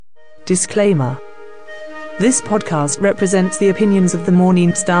Disclaimer. This podcast represents the opinions of the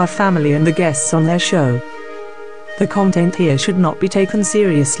Morningstar family and the guests on their show. The content here should not be taken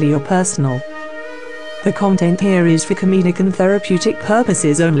seriously or personal. The content here is for comedic and therapeutic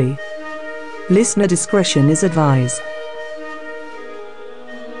purposes only. Listener discretion is advised.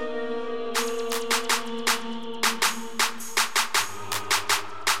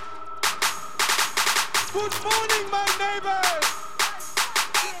 Good morning, my neighbors!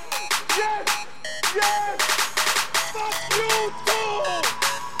 Yes! Yes! Fuck you too!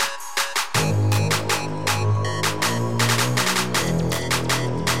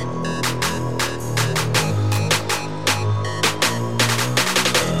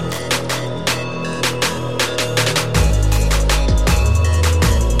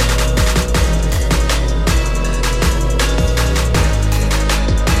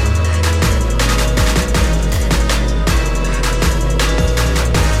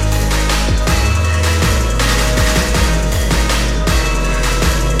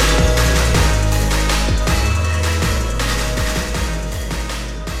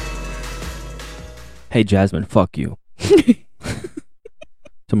 Hey Jasmine, fuck you.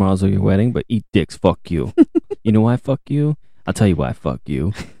 Tomorrow's your wedding, but eat dicks, fuck you. You know why fuck you? I'll tell you why fuck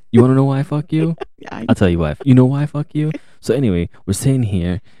you. You want to know why fuck you? I'll tell you why. You know why fuck you? So anyway, we're sitting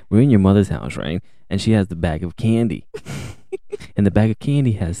here, we're in your mother's house, right? And she has the bag of candy. And the bag of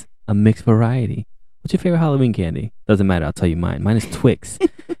candy has a mixed variety. What's your favorite Halloween candy? Doesn't matter, I'll tell you mine. Mine is Twix.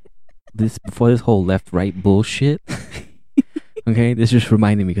 Before this whole left-right bullshit. Okay, this just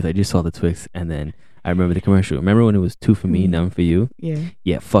reminded me because I just saw the Twix and then I remember the commercial. Remember when it was 2 for me, none for you? Yeah.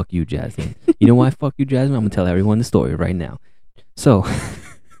 Yeah, fuck you, Jasmine. You know why fuck you, Jasmine? I'm going to tell everyone the story right now. So,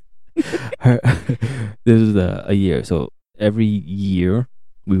 this is a year. So, every year,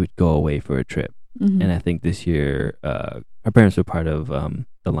 we would go away for a trip. Mm-hmm. And I think this year, her parents were part of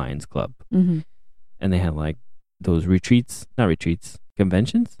the Lions Club. Mm-hmm. And they had like those conventions.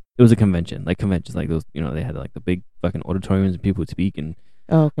 It was a convention, like those, they had like the big fucking auditoriums and people would speak and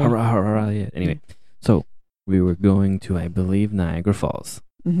Okay. hurrah, hurrah, hurrah, yeah. Anyway, so we were going to, I believe, Niagara Falls.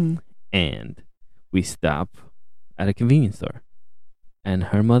 Mm-hmm. And we stop at a convenience store. And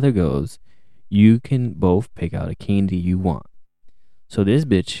her mother goes, you can both pick out a candy you want. So this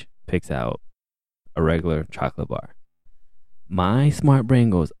bitch picks out a regular chocolate bar. My smart brain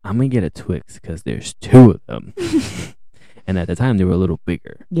goes, I'm going to get a Twix because there's 2 of them. And at the time, they were a little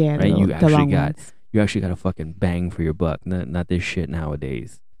bigger. Yeah, right? You actually got a fucking bang for your buck. Not this shit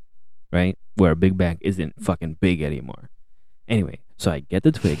nowadays. Right? Where a big bag isn't fucking big anymore. Anyway, so I get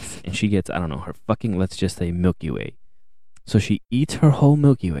the Twix, and she gets, I don't know, her fucking, let's just say, Milky Way. So she eats her whole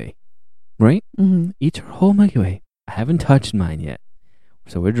Milky Way. Right? Mm-hmm. Eats her whole Milky Way. I haven't touched mine yet.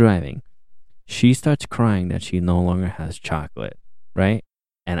 So we're driving. She starts crying that she no longer has chocolate. Right?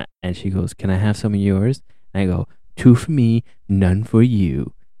 And she goes, can I have some of yours? And I go, 2 for me, none for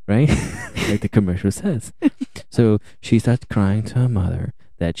you. Right? Like the commercial says. So she starts crying to her mother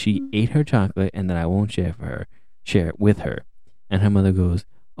that she ate her chocolate and that I won't share it with her. And her mother goes,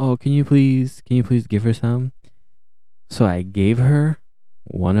 oh, can you please give her some? So I gave her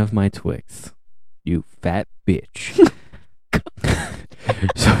one of my Twix. You fat bitch.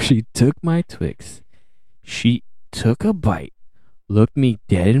 So she took my Twix. She took a bite, looked me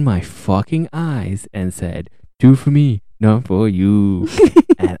dead in my fucking eyes and said, 2 for me, none for you.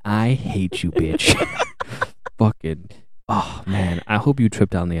 And I hate you, bitch. Fucking, oh man, I hope you trip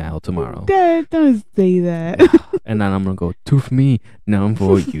down the aisle tomorrow. Dad, don't say that. And then I'm gonna go, 2 for me, none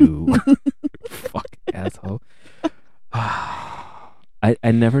for you. Fucking asshole.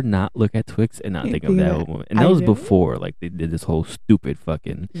 I never not look at Twix and not think of that woman. And that was before, like, they did this whole stupid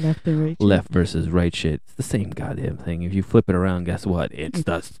fucking left versus right shit. It's the same goddamn thing. If you flip it around, guess what? It's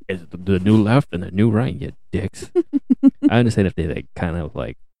the new left and the new right, you dicks. I understand if they like kind of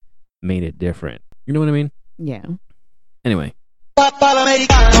like made it different. You know what I mean? Yeah. Anyway.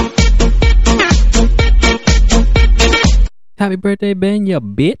 Happy birthday, Ben, you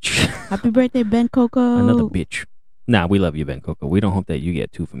bitch. Happy birthday, Ben Coco. Another bitch. Nah, we love you, Ben Coco. We don't hope that you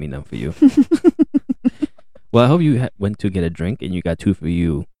get 2 for me, none for you. Well, I hope you went to get a drink and you got 2 for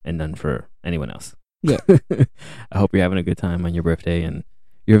you and none for anyone else. Yeah. I hope you're having a good time on your birthday and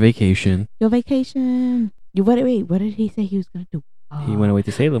your vacation. Your vacation. What did he say he was going to do? He went away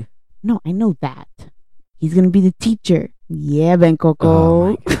to Salem. No, I know that. He's going to be the teacher. Yeah, Ben Coco.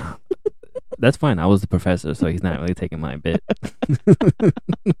 Oh my God. That's fine. I was the professor, so he's not really taking my bit.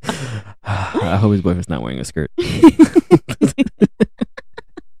 I hope his boyfriend's not wearing a skirt.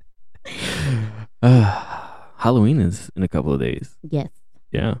 Halloween is in a couple of days. Yes.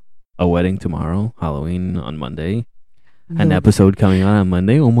 Yeah. A wedding tomorrow. Halloween on Monday. An episode coming on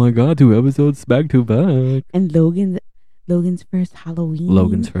Monday. Oh my god, 2 episodes back to back. And Logan's first Halloween.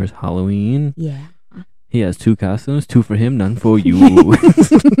 Logan's first Halloween. Yeah. He has 2 costumes, 2 for him, none for you.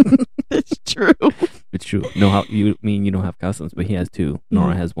 That's true. It's true. No, how you mean you don't have costumes, but he has 2.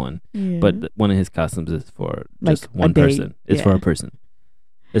 Nora has 1. Yeah. But one of his costumes is for Like just a one day. person. It's for a person.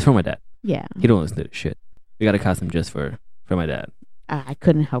 It's for my dad. Yeah. He don't listen to this shit. We got a costume just for my dad. I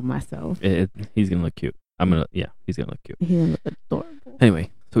couldn't help myself. He's gonna look cute. He's gonna look cute. He looked adorable.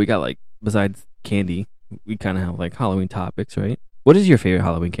 Anyway, so we got like, besides candy, we kind of have like Halloween topics, right? What is your favorite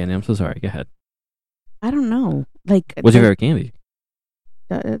Halloween candy? I'm so sorry. Go ahead. I don't know. Like, What's your favorite candy?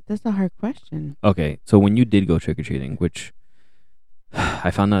 That's a hard question. Okay, so when you did go trick or treating, which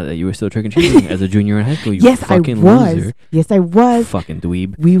I found out that you were still trick or treating as a junior in high school. You Yes, fucking I was. loser. Yes, I was. Fucking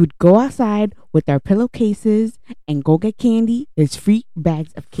dweeb. We would go outside with our pillowcases and go get candy. There's free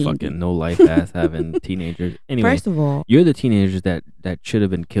bags of candy. Fucking no life ass having teenagers. Anyway, First of all, you're the teenagers that should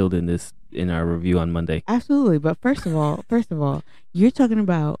have been killed in our review on Monday. absolutely. But first of all, you're talking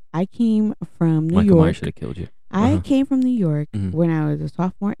about I came from New Michael Myers York. should have killed you. I came from New York Mhm. when I was a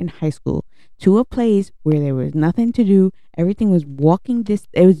sophomore in high school to a place where there was nothing to do. Everything was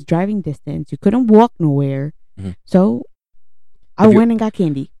it was driving distance. You couldn't walk nowhere. Mhm. So I If you- went and got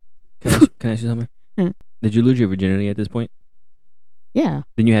candy. Can I ask you something? Huh. Did you lose your virginity at this point? Yeah.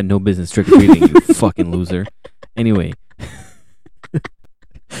 Then you had no business trick or treating, you fucking loser. Anyway.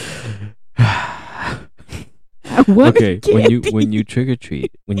 I wanted Okay, candy. when you trick or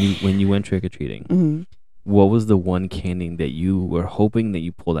treat, when you went trick or treating, Mhm. what was the one candy that you were hoping that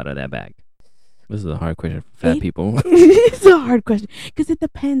you pulled out of that bag? This is a hard question for fat people. It's a hard question because it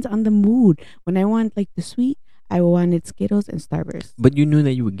depends on the mood. When I want like the sweet, I wanted Skittles and Starburst. But you knew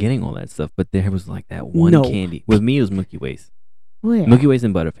that you were getting all that stuff, but there was like that one No. candy. With me, it was Milky Ways. Where? Milky Ways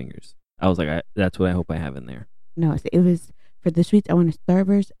and Butterfingers. I was like, that's what I hope I have in there. No, it was for the sweets. I wanted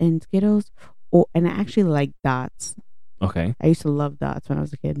Starburst and Skittles. Oh, and I actually like Dots. Okay. I used to love Dots when I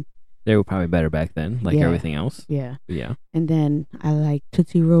was a kid. They were probably better back then, like Yeah. everything else. Yeah. But yeah. And then I like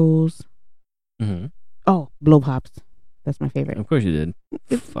Tootsie Rolls. Mm-hmm. Oh, Blow Pops. That's my favorite. Of course you did.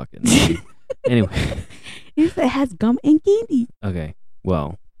 Fucking. Anyway. It has gum and candy. Okay.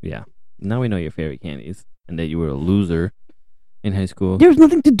 Well, yeah. Now we know your favorite candies and that you were a loser in high school. There was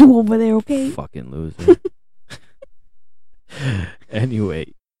nothing to do over there, okay? Fucking loser.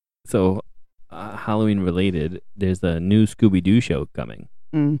 Anyway, so Halloween related, there's a new Scooby Doo show coming,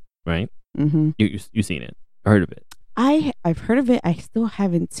 right? Mm-hmm. You seen it? Heard of it? I've heard of it. I still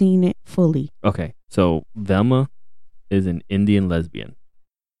haven't seen it fully. Okay, so Velma is an Indian lesbian.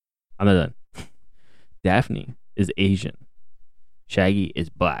 I'm not done. Daphne is Asian. Shaggy is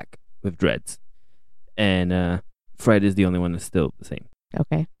black with dreads, and Fred is the only one that's still the same.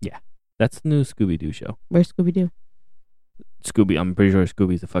 Okay. That's the new Scooby Doo show. Where's Scooby Doo? Scooby, I'm pretty sure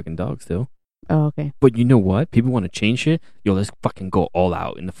Scooby's a fucking dog still. Oh, okay. But you know what? People want to change shit. Yo, let's fucking go all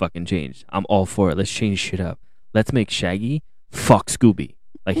out in the fucking change. I'm all for it. Let's change shit up. Let's make Shaggy fuck Scooby.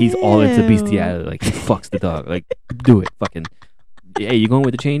 Like, he's all into bestiality. Like, he fucks the dog. Like, do it. Fucking. Hey, you going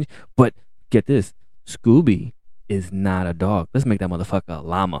with the change? But get this. Scooby is not a dog. Let's make that motherfucker a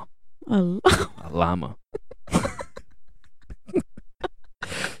llama. A llama.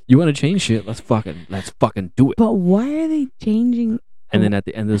 You want to change shit? Let's fucking do it. But why are they changing? And then at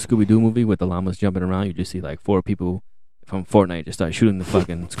the end of the Scooby Doo movie with the llamas jumping around, you just see like 4 people from Fortnite just start shooting the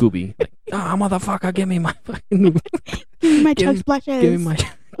fucking Scooby. Like, motherfucker, give me my fucking... Give me my chug splashes. Give me my...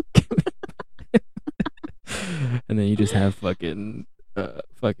 And then you just have fucking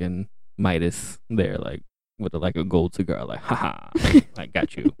Midas there, like, with like a gold cigar, like, haha, I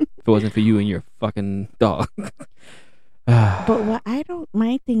got you. If it wasn't for you and your fucking dog. But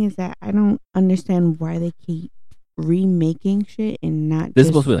my thing is that I don't understand why they keep remaking shit and not This is just...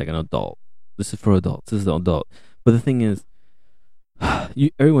 supposed to be like an adult. This is for adults. This is an adult. But the thing is,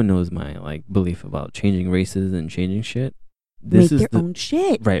 everyone knows my like belief about changing races and changing shit. This make is your own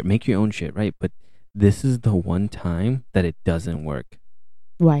shit. Right, make your own shit, right? But this is the one time that it doesn't work.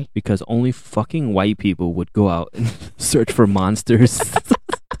 Why? Because only fucking white people would go out and search for monsters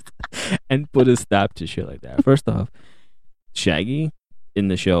and put a stop to shit like that. First off, Shaggy in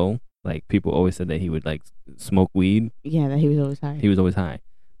the show, like, people always said that he would like smoke weed. Yeah, that he was always high. He was always high.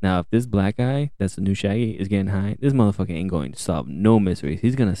 Now, if this black guy, that's the new Shaggy, is getting high, this motherfucker ain't going to solve no mysteries.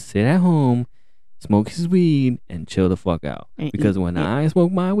 He's gonna sit at home, smoke his weed, and chill the fuck out. Because when I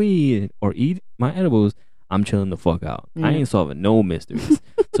smoke my weed or eat my edibles, I'm chilling the fuck out. I ain't solving no mysteries.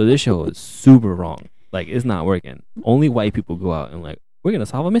 So this show is super wrong. Like, it's not working. Only white people go out and like, we're gonna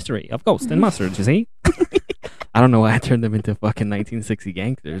solve a mystery of ghosts and monsters, you see? I don't know why I turned them into fucking 1960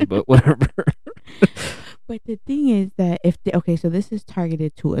 gangsters, but whatever. But the thing is that okay, so this is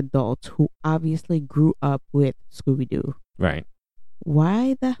targeted to adults who obviously grew up with Scooby Doo. Right.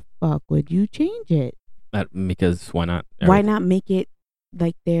 Why the fuck would you change it? Because why not? Why not make it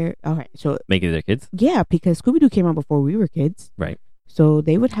like their... All right, so... Make it their kids? Yeah, because Scooby Doo came out before we were kids. Right. So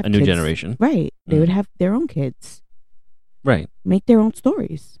they would have a new kids. generation. Right. They would have their own kids. Right. Make their own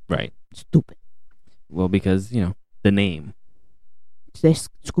stories. Right. Stupid. Well, because, the name. There's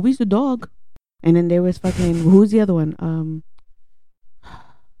Scooby's the dog. And then there was fucking... Who's the other one?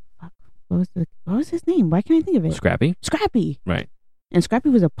 What was his name? Why can't I think of it? Scrappy? Scrappy. Right. And Scrappy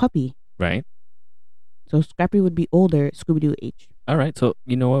was a puppy. Right. So Scrappy would be older, Scooby-Doo age. All right. So,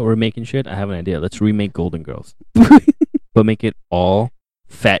 you know what? We're making shit. I have an idea. Let's remake Golden Girls. But make it all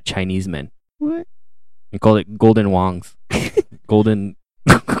fat Chinese men. What? And call it Golden Wangs. Golden...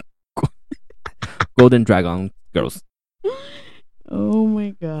 Golden Dragon Girls. Oh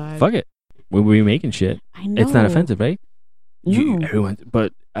my god. Fuck it. We're remaking shit. I know. It's not offensive, right? No.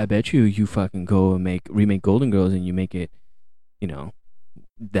 But I bet you fucking go and remake Golden Girls and you make it,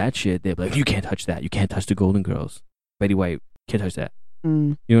 that shit. They're like, you can't touch that. You can't touch the Golden Girls. Betty White, can't touch that.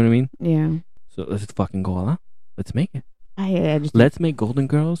 You know what I mean? Yeah. So let's fucking go all out. Let's make it. Let's make Golden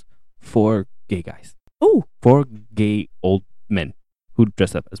Girls for gay guys. Oh. For gay old men who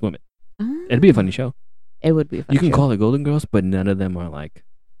dress up as women. It'd be a funny show. It would be a funny show. You can call it Golden Girls, but none of them are like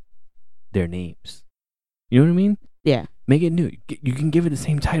their names. You know what I mean? Yeah. Make it new. You can give it the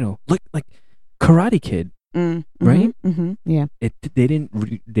same title. Look, like Karate Kid, mm-hmm, right? Mm-hmm, yeah. They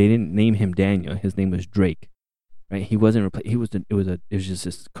didn't name him Daniel. His name was Drake, right? He wasn't. It was just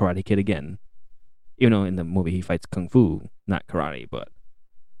this Karate Kid again. In the movie he fights kung fu, not karate, but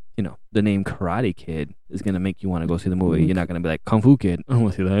the name Karate Kid is gonna make you want to go see the movie. You're not gonna be like Kung Fu Kid. I don't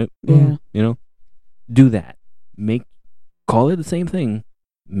want to see that. Yeah. Do that. Call it the same thing.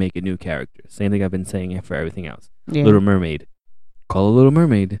 Make a new character. Same thing I've been saying for everything else. Yeah. Little Mermaid. Call a Little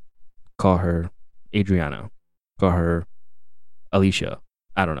Mermaid. Call her Adriana. Call her Alicia.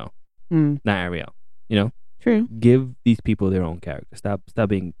 I don't know. Not Ariel. True. Give these people their own character. Stop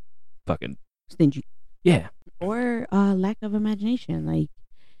being fucking stingy. Yeah. Or lack of imagination. Like,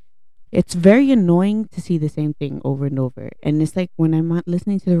 it's very annoying to see the same thing over and over. And it's like when I'm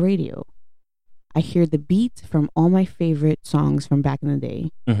listening to the radio, I hear the beats from all my favorite songs from back in the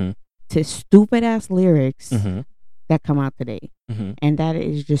day to stupid ass lyrics that come out today. And that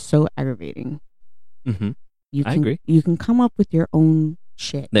is just so aggravating. I agree. You can come up with your own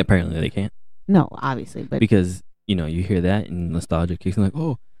shit. Apparently they can't. No, obviously. But because, you hear that and nostalgia kicks in like,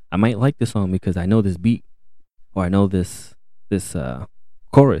 oh, I might like this song because I know this beat or I know this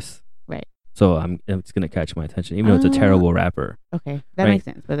chorus. Right. So it's going to catch my attention, even though it's a terrible rapper. Okay. That makes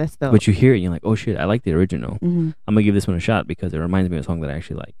sense, but that's still... But you hear it and you're like, oh shit, I like the original. I'm going to give this one a shot because it reminds me of a song that I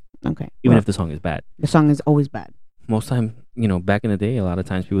actually like. Okay. Even if the song is bad. The song is always bad. Most time, back in the day, a lot of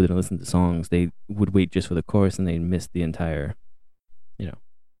times people didn't listen to songs. They would wait just for the chorus and they missed the entire,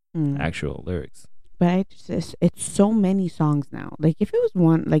 actual lyrics. But it's so many songs now. Like if it was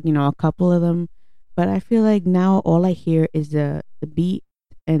one, like, a couple of them, but I feel like now all I hear is the beat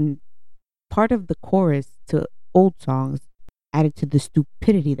and part of the chorus to old songs added to the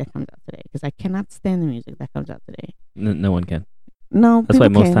stupidity that comes out today. Because I cannot stand the music that comes out today. No one can. No, that's why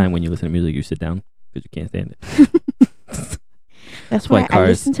most time when you listen to music, you sit down because you can't stand it. That's why I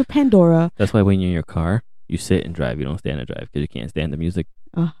listen to Pandora. That's why when you're in your car, you sit and drive. You don't stand and drive because you can't stand the music.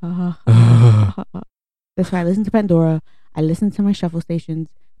 That's why I listen to Pandora. I listen to my shuffle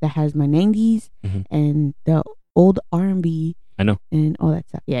stations that has my 90s and the old R&B. I know. And all that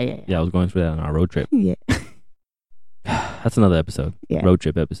stuff. Yeah. Yeah, I was going through that on our road trip. Yeah. That's another episode. Yeah. Road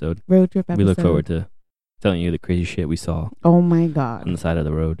trip episode. We look forward to telling you the crazy shit we saw. Oh my God. On the side of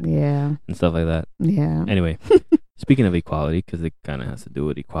the road. Yeah. And stuff like that. Yeah. Anyway, speaking of equality, because it kind of has to do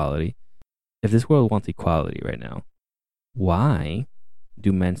with equality. If this world wants equality right now, why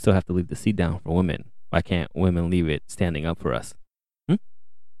do men still have to leave the seat down for women? Why can't women leave it standing up for us? Tell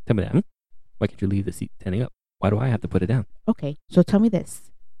me that. Why can't you leave the seat standing up? Why do I have to put it down? Okay, so tell me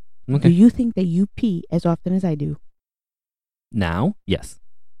this. Okay. Do you think that you pee as often as I do? Now? Yes.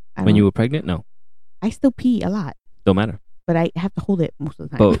 When you were pregnant? No. I still pee a lot. Don't matter. But I have to hold it most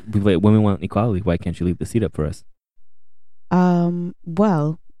of the time. But women want equality. Why can't you leave the seat up for us?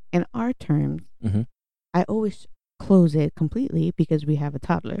 Well, in our terms, I always close it completely because we have a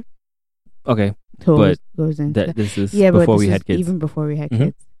toddler. Okay. So but goes into this is before we had kids. Even before we had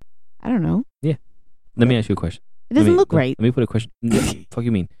kids. I don't know. Yeah. Let me ask you a question. It doesn't look right. Let me put a question. Fuck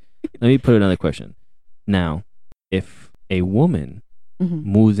you mean? Let me put another question. Now, if a woman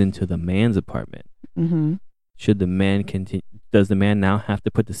moves into the man's apartment, mm-hmm. should the man continue? Does the man now have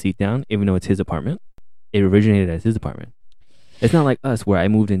to put the seat down even though it's his apartment? it originated as his apartment. It's not like us where I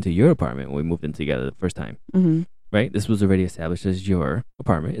moved into your apartment when we moved in together the first time. Mm-hmm. Right? This was already established as your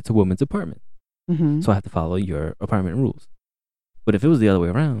apartment. It's a woman's apartment. Mm-hmm. So I have to follow your apartment rules. But if it was the other way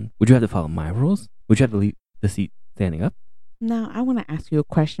around, would you have to follow my rules? Would you have to leave the seat standing up? Now, I want to ask you a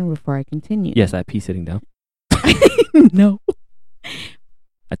question before I continue. Yes, I pee sitting down. No.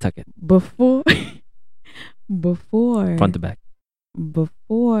 I tuck it. Before Front to back.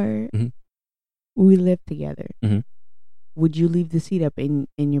 Before Mhm. we lived together, Mhm. would you leave the seat up in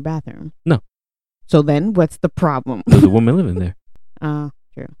your bathroom? No. So then, what's the problem? There's a woman living there.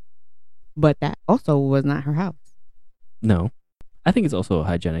 True. But that also was not her house. No. I think it's also a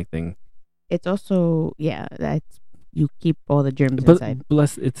hygienic thing. It's also, that's, you keep all the germs But inside.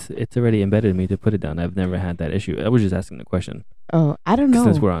 plus, it's already embedded in me to put it down. I've never had that issue. I was just asking the question. Oh, I don't know.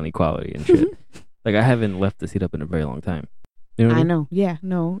 Since we're on equality and shit. Like, I haven't left the seat up in a very long time. You know what I mean? know. Yeah,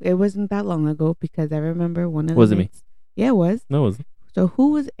 no, it wasn't that long ago because I remember one of the Was it me? nights. Yeah, it was. No, it wasn't. So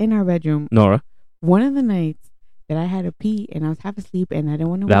who was in our bedroom? Nora. One of the nights that I had to pee and I was half asleep and I didn't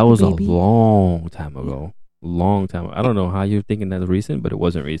want to. That was the a baby. long time ago. Long time ago. I don't know how you're thinking that's recent, but it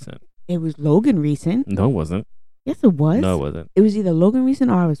wasn't recent. It was Logan recent. No, it wasn't. Yes, it was. No, it wasn't. It was either Logan recent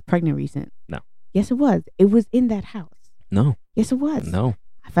or I was pregnant recent. No. Yes, it was. It was in that house. No. Yes, it was. No.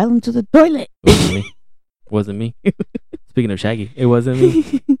 I fell into the toilet. It wasn't me. Wasn't me. Speaking of Shaggy, it wasn't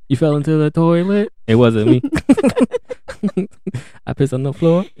me. You fell into the toilet. It wasn't me. I pissed on the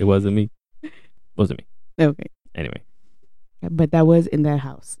floor. It wasn't me. Wasn't me. Okay. Anyway. But that was in that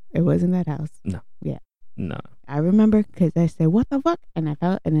house. It was in that house. No. Yeah. No. I remember because I said, "What the fuck?" And I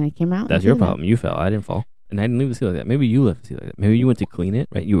fell, and then I came out. That's your problem. You fell. I didn't fall. And I didn't leave the seat like that. Maybe you left the seat like that. Maybe you went to clean it,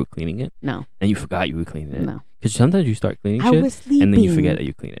 right? You were cleaning it. No. And you forgot you were cleaning it. No. Because sometimes you start cleaning I shit. was sleeping. And then you forget that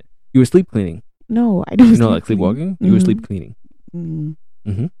you clean it. You were sleep cleaning. No, I don't. You know, like sleepwalking? You were sleep cleaning.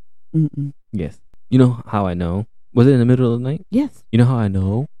 Mm-hmm. Yes. You know how I know? Was it in the middle of the night? Yes. You know how I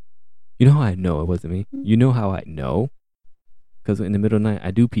know? You know how I know it wasn't me? You know how I know? Because in the middle of the night,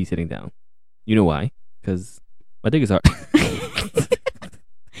 I do pee sitting down. You know why? Because my dick is hard.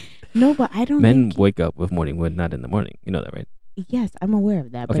 No, but I don't. Men wake up with morning wood, not in the morning. You know that, right? Yes, I'm aware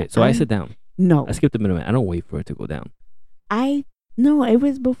of that. Okay, but so I sit down. No. I skip the middle. I don't wait for it to go down. No, it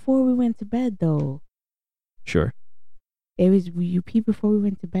was before we went to bed, though. Sure. It was you pee before we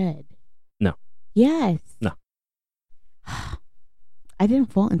went to bed. No. Yes. No. I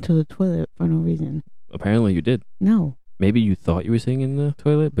didn't fall into the toilet for no reason. Apparently you did. No. Maybe you thought you were sitting in the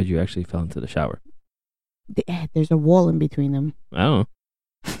toilet, but you actually fell into the shower. There's a wall in between them. I don't know.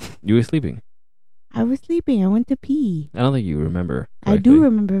 You were sleeping. I was sleeping. I went to pee. I don't think you remember correctly. I do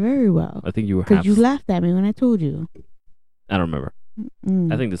remember very well. I think you were because you laughed at me when I told you. I don't remember.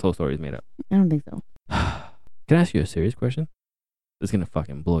 I think this whole story is made up. I don't think so. Can I ask you a serious question? It's gonna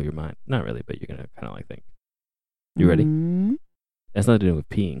fucking blow your mind. Not really, but you're gonna kind of like think. You ready? That's nothing to do with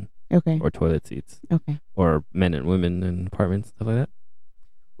peeing. Okay. Or toilet seats. Okay. Or men and women in apartments, stuff like that.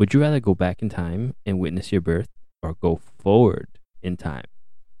 Would you rather go back in time and witness your birth, or go forward in time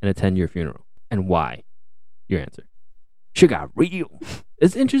and attend your funeral? And why? Your answer. Shit got real.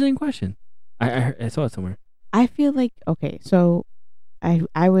 It's an interesting question. I saw it somewhere. I feel like, okay, so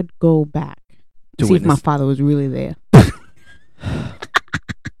I would go back to see witness. if my father was really there.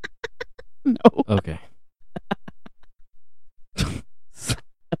 No. Okay.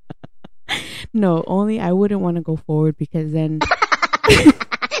 No, only I wouldn't want to go forward because then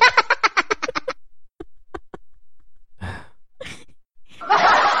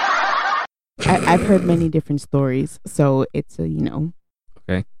I've heard many different stories, so it's a,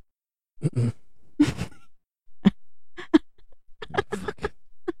 Okay.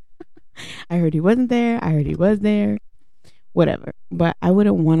 I heard he wasn't there. I heard he was there. Whatever. But I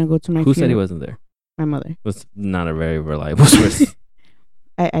wouldn't want to go to my Who funeral. said he wasn't there? My mother. Was not a very reliable source.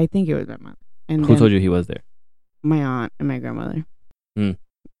 I think it was my mother. And Who told you he was there? My aunt and my grandmother.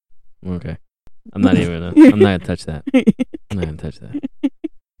 Okay. I'm not gonna touch that. I'm not gonna touch that.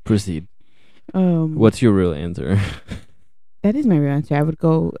 Proceed. What's your real answer? That is my real answer. I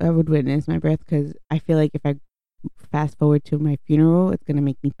would witness my birth because I feel like if I fast forward to my funeral, it's gonna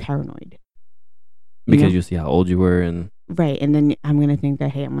make me paranoid. Because you see how old you were and right, and then I'm gonna think that,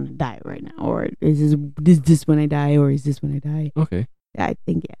 hey, I'm gonna die right now, or is this when I die, or is this when I die? Okay. I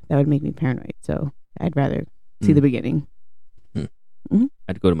think that would make me paranoid. So I'd rather see the beginning.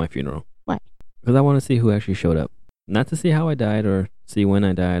 I'd go to my funeral. Why? Because I want to see who actually showed up. Not to see how I died or see when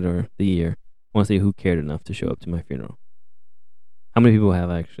I died or the year. I want to see who cared enough to show up to my funeral. How many people have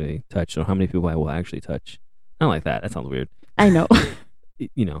I actually touched, or how many people I will actually touch? Not like that. That sounds weird. I know.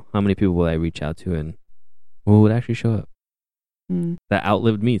 How many people will I reach out to and who would actually show up? That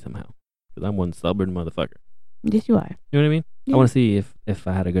outlived me somehow. because I'm one stubborn motherfucker. Yes, you are. You know what I mean? Yeah. I want to see if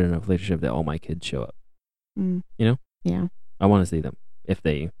I had a good enough relationship that all my kids show up. Mm. You know? Yeah. I want to see them if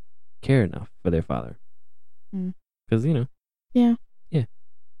they care enough for their father. Because, you know. Yeah. Yeah.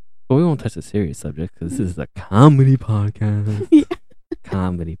 But we won't touch the serious subject because this is a comedy podcast. Yeah.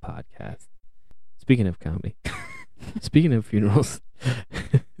 Comedy podcast. Speaking of comedy. Speaking of funerals.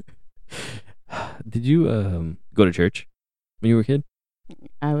 Did you go to church when you were a kid?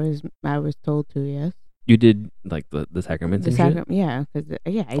 I was told to, yes. You did like the sacraments and shit? Yeah, because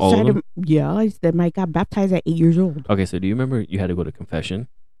I All of started. them? Yeah, I got baptized at 8 years old. Okay, so do you remember you had to go to confession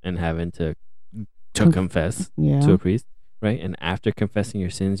and having to confess Yeah. to a priest, right? And after confessing your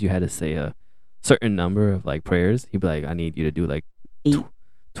sins, you had to say a certain number of like prayers. He'd be like, I need you to do like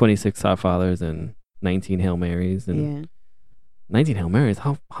 26 Our Fathers and 19 Hail Marys and 19 Hail Marys.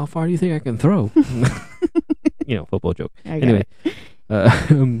 How far do you think I can throw? You know, football joke. Anyway,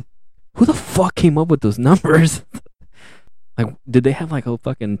 who the fuck came up with those numbers? Like, did they have like a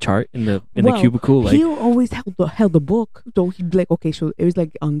fucking chart in the cubicle? Like, he always held the book, so he'd be like, okay, so it was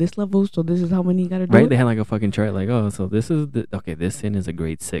like on this level, so this is how many you gotta do. Right? They had like a fucking chart, like, oh, so this is this sin is a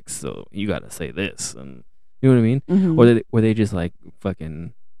grade 6, so you gotta say this, and you know what I mean? Mm-hmm. Or were they just like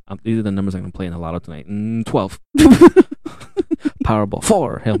fucking? These are the numbers I'm gonna play in the lotto tonight. 12. Powerball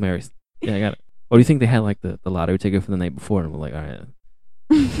 4 Hail Marys. Yeah, I got it. Or do you think they had like the lottery ticket for the night before, and we're like, all right.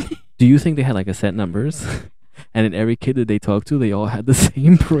 Do you think they had like a set numbers? And in every kid that they talked to, they all had the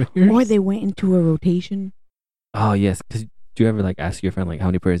same prayers? Or they went into a rotation. Oh, yes. Because do you ever like ask your friend, like, how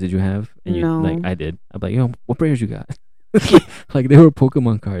many prayers did you have? And you, No. like, I did. I'm like, yo, what prayers you got? Like, they were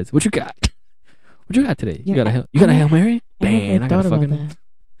Pokemon cards. What you got? What you got today? Yeah, you got a Hail Mary? I Bang, I got a thought about fucking, that.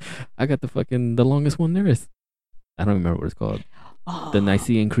 I got the longest one there is. I don't remember what it's called. Oh, The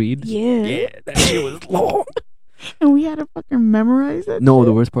Nicene Creed? Yeah. Yeah, that shit was long. And we had to fucking memorize it. No,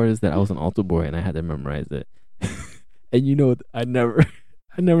 the worst part is that I was an altar boy and I had to memorize it. And you know, I never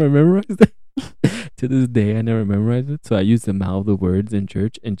memorized it. To this day, I never memorized it. So I used to mouth the words in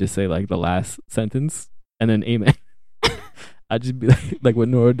church and just say like the last sentence and then amen. I'd just be like what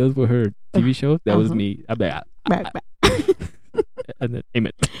Nora does with her TV show. That was me. I'm like, and then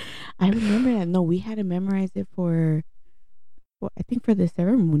amen. I remember that. No, we had to memorize it for I think for the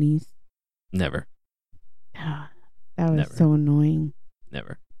ceremonies. Never. That was Never. so annoying.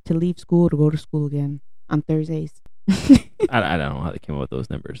 Never. To leave school to go to school again on Thursdays. I don't know how they came up with those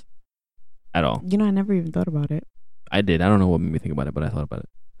numbers at all. You know, I never even thought about it. I did. I don't know what made me think about it, but I thought about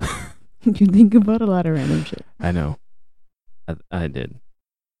it. You think about a lot of random shit. I know. I did.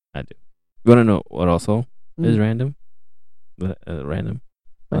 I do. You want to know what also is random? Random.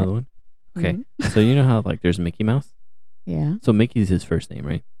 Another one. Okay. So you know how like there's Mickey Mouse? Yeah. So Mickey's his first name,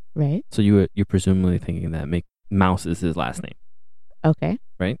 right? Right. So you're presumably thinking that Mouse is his last name, Okay.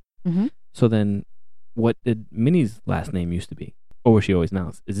 right? Mm-hmm. So then, what did Minnie's last name used to be? Or was she always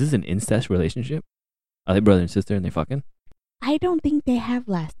Mouse? Is this an incest relationship? Are they brother and sister and they fucking? I don't think they have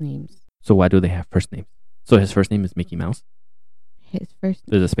last names. So why do they have first names? So his first name is Mickey Mouse? His first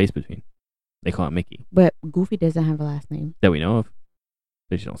name. There's a space between. They call it Mickey. But Goofy doesn't have a last name. That we know of.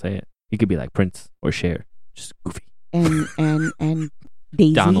 They just don't say it. He could be like Prince or Cher. Just Goofy. And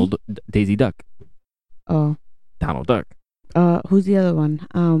Daisy. Daisy Duck. Oh. Donald Duck. Who's the other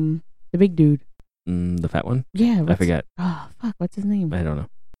one? The big dude. The fat one? Yeah. I forget. Oh, fuck. What's his name? I don't know.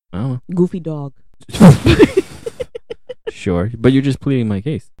 I don't know. Goofy Dog. Sure. But you're just pleading my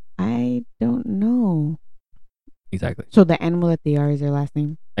case. I don't know. Exactly. So the animal that they are is their last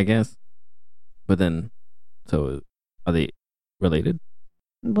name? I guess. But then, so are they related?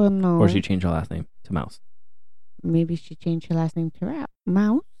 Well, no. Or she changed her last name to Mouse? Maybe she changed her last name to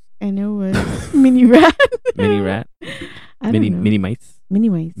Mouse, and it was Mini Rat. Mini Rat? I don't know. Mini Mice? Mini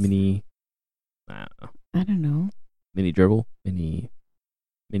Mice. Mini, I don't know. I don't know. Mini Gerbil? Mini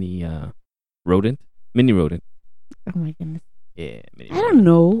Rodent? Mini Rodent. Oh my goodness. Yeah, Mini I don't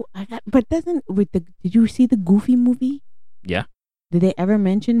know. Did you see the Goofy movie? Yeah. Did they ever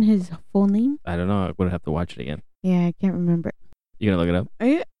mention his full name? I don't know. I would have to watch it again. Yeah, I can't remember. You gonna look it up?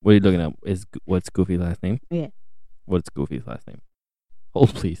 Yeah. What are you looking up? What's Goofy's last name? Yeah. What's Goofy's last name?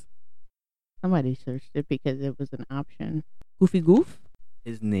 Hold, please. Somebody searched it because it was an option. Goofy Goof?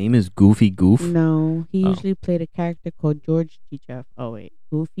 His name is Goofy Goof? No, he Oh. usually played a character called George Chichef. Oh wait,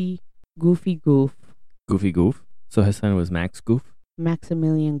 Goofy Goof, Goofy Goof? So his son was Max Goof?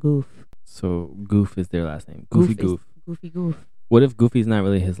 Maximilian Goof. So Goof is their last name. Goofy Goof. Goofy Goof. What if Goofy's not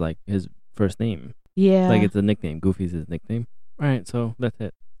really his first name? Yeah. Like it's a nickname. Goofy's his nickname. All right, so that's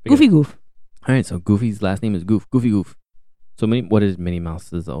it. Goofy Goof. All right, so Goofy's last name is Goof. Goofy Goof. So what is Minnie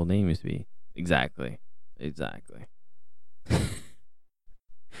Mouse's old name used to be? Exactly.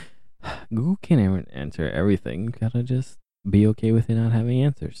 Google can't ever answer everything. You gotta just be okay with it not having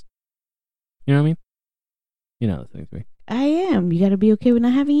answers. You know what I mean? You know the things we. I am. You got to be okay with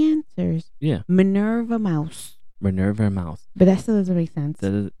not having answers. Yeah. Minerva Mouse. Minerva Mouse. But that still doesn't make sense.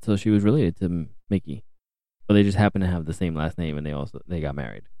 So she was related to Mickey, but they just happen to have the same last name, and they got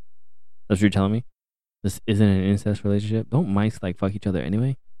married. That's what you're telling me? This isn't an incest relationship. Don't mice like fuck each other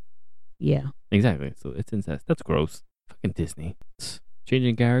anyway? Yeah. Exactly. So it's incest. That's gross. Fucking Disney. It's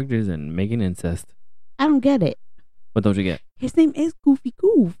changing characters and making incest. I don't get it. What don't you get? His name is Goofy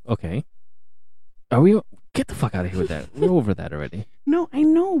Goof. Okay. Are we? Get the fuck out of here with that. We're over that already. No, I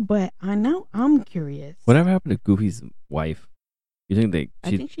know, but I'm curious. Whatever happened to Goofy's wife? You think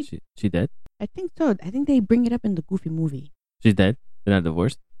she dead? I think so. I think they bring it up in the Goofy movie. She's dead? They're not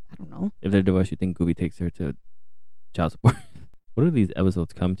divorced? I don't know. If they're divorced, you think Goofy takes her to child support? What do these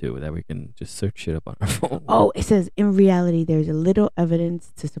episodes come to that we can just search shit up on our phone? Oh, it says, in reality, there's a little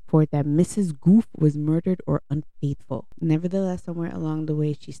evidence to support that Mrs. Goof was murdered or unfaithful. Nevertheless, somewhere along the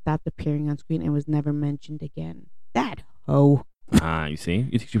way, she stopped appearing on screen and was never mentioned again. That hoe. You see?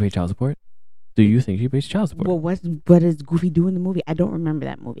 You think she paid child support? Do you think she pays child support? Well, what does Goofy do in the movie? I don't remember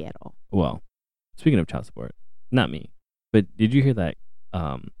that movie at all. Well, speaking of child support, not me, but did you hear that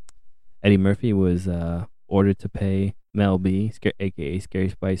Eddie Murphy was ordered to pay Mel B, aka Scary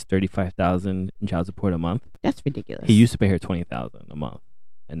Spice, $35,000 in child support a month? That's ridiculous. He used to pay her $20,000 a month,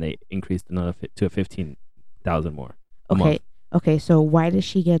 and they increased another to $15,000 more. Okay. So why does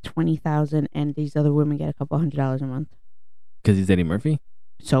she get $20,000 and these other women get a couple $100 a month? Because he's Eddie Murphy.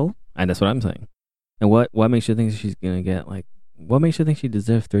 So? And that's what I'm saying. And what makes you think she's gonna get like? What makes you think she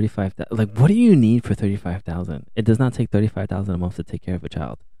deserves $35,000? Like, what do you need for $35,000? It does not take $35,000 a month to take care of a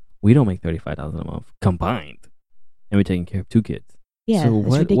child. We don't make $35,000 a month combined, and we're taking care of 2 kids. Yeah, so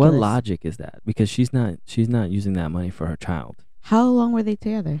that's ridiculous. What logic is that? Because she's not using that money for her child. How long were they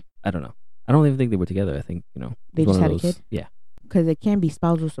together? I don't know. I don't even think they were together. I think they just had a kid. Yeah, because it can be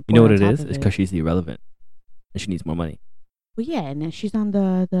spousal support. You know what it is? It's because she's irrelevant, and she needs more money. Well, yeah, and then she's on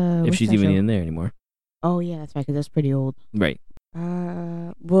the. If she's even in there anymore. Oh yeah, that's right. Because that's pretty old. Right.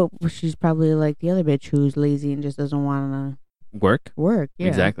 Well, she's probably like the other bitch who's lazy and just doesn't want to work. Yeah,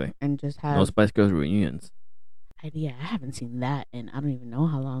 exactly. And just have no Spice Girls reunions. I haven't seen that, and I don't even know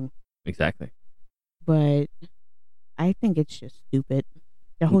how long. Exactly. But I think it's just stupid.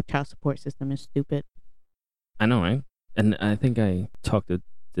 The whole child support system is stupid. I know, right? And I think I talked to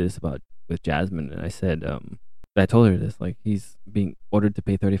this about with Jasmine, and I said, I told her this, like, he's being ordered to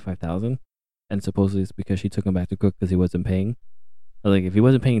pay $35,000, and supposedly it's because she took him back to cook because he wasn't paying. Like, if he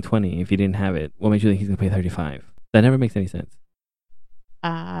wasn't paying 20, if he didn't have it, what makes you think he's gonna pay 35? That never makes any sense.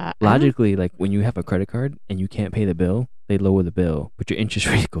 Logically, like, when you have a credit card and you can't pay the bill, they lower the bill, but your interest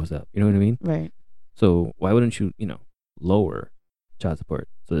rate goes up. You know what I mean? Right. So why wouldn't you, lower child support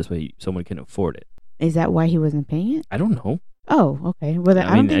so this way someone can afford it? Is that why he wasn't paying it? I don't know. Oh, okay. Well,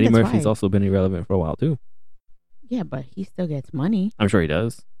 I don't think Eddie that's Murphy's why. also been irrelevant for a while too. Yeah, but he still gets money. I'm sure he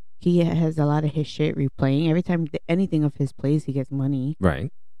does. He has a lot of his shit replaying. Every time anything of his plays, he gets money.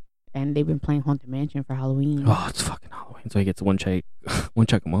 Right. And they've been playing Haunted Mansion for Halloween. Oh, it's fucking Halloween. So he gets one check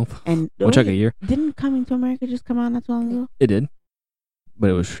a month. And one check a year. Didn't Coming to America just come out not too long ago? It did. But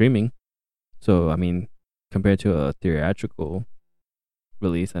it was streaming. So, I mean, compared to a theatrical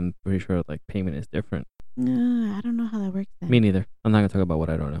release, I'm pretty sure, like, payment is different. No, I don't know how that works then. Me neither. I'm not going to talk about what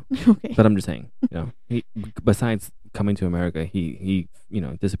I don't know. Okay. But I'm just saying, he, besides Coming to America, he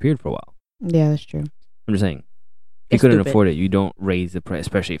disappeared for a while. Yeah, that's true. I'm just saying. He couldn't afford it. You don't raise the price,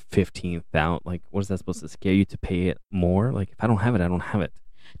 especially 15,000. Like, what is that supposed to scare you to pay it more? Like, if I don't have it, I don't have it.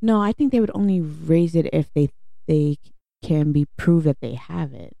 No, I think they would only raise it if they can be proved that they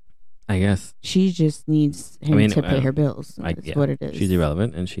have it. I guess she just needs him to pay her bills. That's what it is. She's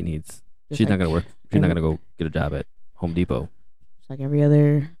irrelevant, and she's not gonna work. She's not gonna go get a job at Home Depot. It's like every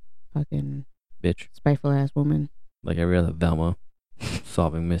other fucking bitch, spiteful ass woman. Like every other Velma,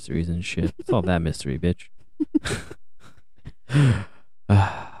 solving mysteries and shit. Solve that mystery, bitch.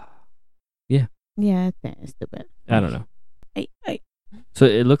 Yeah. Yeah, that's stupid. I don't know. So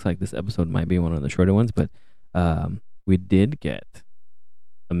it looks like this episode might be one of the shorter ones, but we did get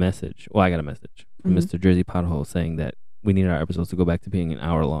a message. Well, I got a message from Mr. Jersey Pothole saying that we need our episodes to go back to being an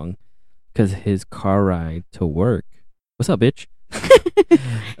hour long because his car ride to work. What's up, bitch?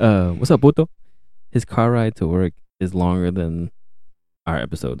 What's up, puto? His car ride to work is longer than our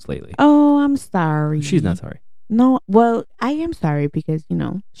episodes lately. Oh, I'm sorry. She's not sorry. No, well, I am sorry because,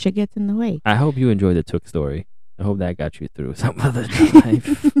 shit gets in the way. I hope you enjoyed the Took story. I hope that got you through some of the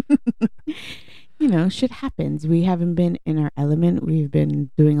drive. Shit happens. We haven't been in our element. We've been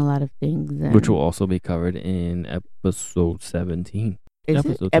doing a lot of things. Which will also be covered in episode 17. Is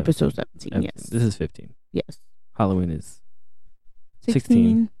it? Episode 17, yes. This is 15. Yes. Halloween is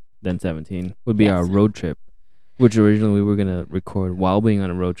 16, then 17 would be our road trip, which originally we were going to record while being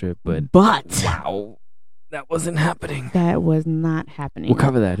on a road trip, but wow, that wasn't happening. That was not happening. We'll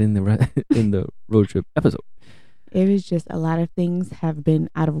cover that in the road trip episode. It was just a lot of things have been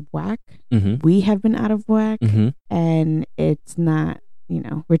out of whack. Mm-hmm. We have been out of whack, mm-hmm. and it's not,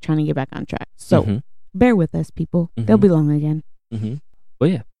 we're trying to get back on track. So mm-hmm. bear with us, people. Mm-hmm. They'll be long again. Mm-hmm. Well,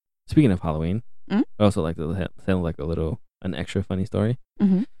 yeah. Speaking of Halloween, Mm-hmm. I also like to tell like an extra funny story.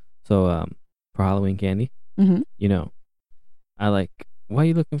 Mm-hmm. So, for Halloween candy, Mm-hmm. I like. Why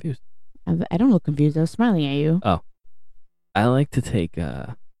you look confused? I don't look confused. I was smiling at you. Oh, I like to take.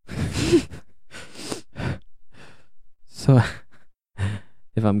 So,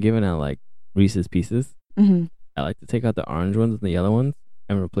 if I'm giving out like Reese's Pieces, Mm-hmm. I like to take out the orange ones and the yellow ones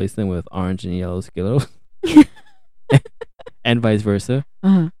and replace them with orange and yellow Skittles, and vice versa.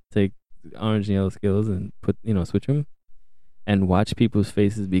 Uh-huh. Take orange and yellow Skittles and switch them, and watch people's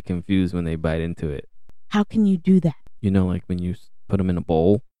faces be confused when they bite into it. How can you do that? Like when you put them in a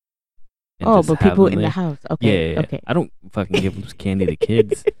bowl. and Oh, just but have people them in the there. house. Okay. Yeah. Okay. I don't fucking give them candy to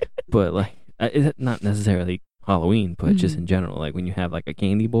kids, but like, it's not necessarily Halloween, but just in general, like when you have like a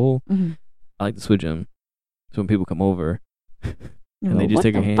candy bowl, Mm-hmm. I like to switch them. So when people come over, and Well, they just what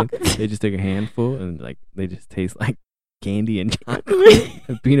take a the hand, fuck? they just take a handful, and like they just taste like candy and chocolate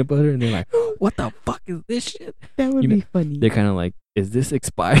and peanut butter, and they're like, "What the fuck is this shit?" That would be funny. They're kind of like, "Is this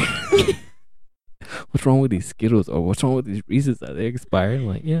expired? What's wrong with these Skittles? Or what's wrong with these Reese's? Are they expired?" I'm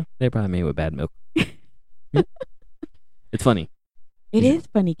like, yeah, they're probably made with bad milk. It's funny. It is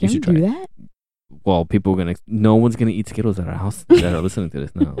funny. Can we should do try that? Well, no one's gonna eat Skittles at our house that are listening to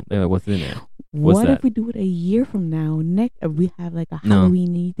this now. They're like, what's in there? What's What that? if we do it a year from now? Next, we have like a No.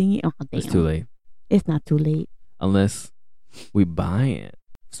 Halloween thing. Oh, damn. It's too late. It's not too late. Unless we buy it,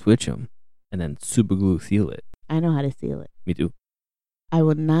 switch them, and then super glue seal it. I know how to seal it. Me too. I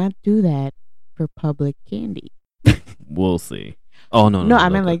would not do that for public candy. We'll see. Oh no, No, I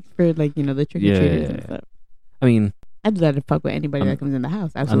meant like for the trick or treaters and Yeah. stuff. I mean, I'd do that to fuck with anybody that comes in the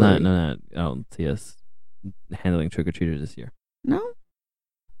house. Absolutely. I don't see us handling trick or treaters this year. No,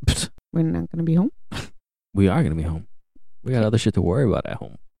 we're not gonna be home. We are gonna be home. We got other shit to worry about at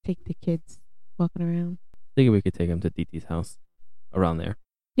home. Take the kids walking around. I think we could take them to DT's house, around there.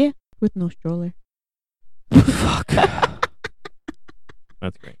 Yeah, with no stroller. Fuck.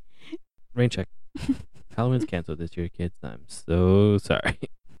 That's great. Rain check. Halloween's canceled this year, kids. I'm so sorry.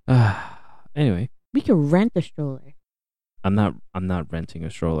 Anyway, We could rent a stroller. I'm not renting a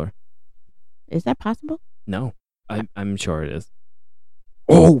stroller. Is that possible? No, I'm sure it is.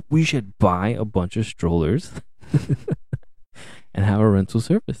 Oh, we should buy a bunch of strollers and have a rental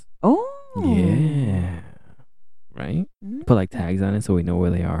service. Oh, Yeah. Right? Mm. Put like tags on it so we know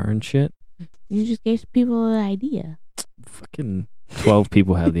where they are and shit. You just gave people an idea. Fucking 12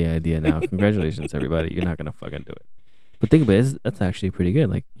 people have the idea now. Congratulations, everybody. You're not gonna fucking do it. But think about it, that's actually pretty good.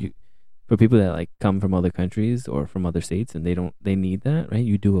 Like for people that like come from other countries or from other states and they need that, right?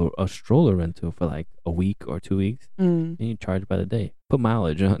 You do a stroller rental for like a week or 2 weeks Mm. and you charge by the day. Put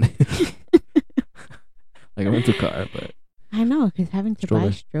mileage on it. Like a rental car, but I know, because having to buy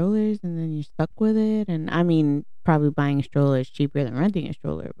Stroller. strollers and then you're stuck with it. And I mean, probably buying a stroller is cheaper than renting a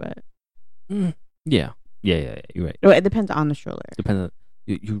stroller, but yeah. You're right. well, it depends on the stroller. Depends on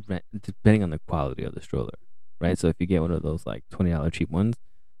you rent depending on the quality of the stroller, right? So if you get one of those like $20 cheap ones,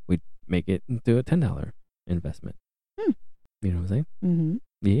 we make it into a $10 investment. Hmm. You know what I'm saying? Mm-hmm.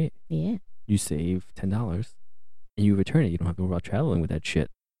 Yeah. Yeah. You save $10 and you return it. You don't have to worry about traveling with that shit.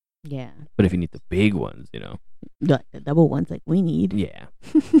 Yeah. But if you need the big ones, Like the double ones like we need. yeah,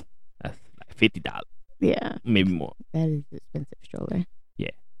 that's like $50, Yeah. maybe more. That is an expensive stroller.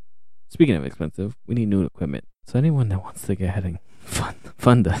 Speaking of expensive, we need new equipment. So anyone that wants to get ahead and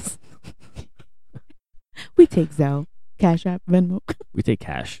fund us, We take Zelle, Cash App, Venmo. we take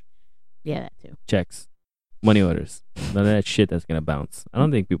cash, Yeah, that too. checks, money orders. None of that shit that's gonna bounce. I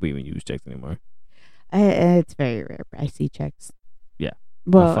don't think people even use checks anymore. It's very rare. I see checks. Yeah.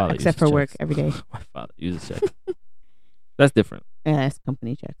 My Well, father except uses for work checks. every day. My father uses checks. That's different. That's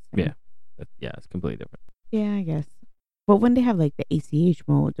company checks. Yeah. Yeah, it's completely different. Yeah, I guess. But when they have like the ACH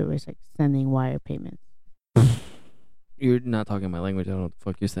mode, where it's like sending wire payments. You're not talking my language. I don't know what the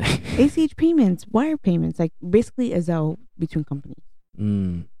fuck you're saying. ACH payments, wire payments, like basically a Zelle between companies.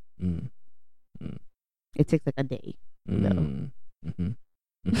 It takes like a day. Mm-hmm.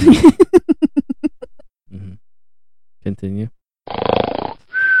 Continue.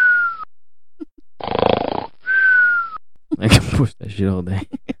 I can push that shit all day.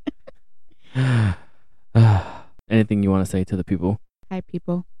 Anything you want to say to the people? Hi,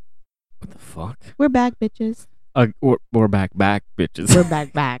 people. What the fuck? We're back, bitches. We're back, bitches. We're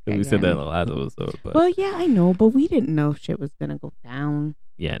back. We said that in the last episode, but Well, yeah, I know, but we didn't know shit was gonna go down.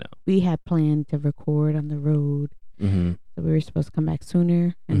 yeah, I know. We had planned to record on the road, Mm-hmm. so we were supposed to come back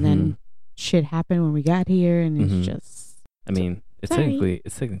sooner, and then shit happened when we got here, and it's just. I mean, it's sorry.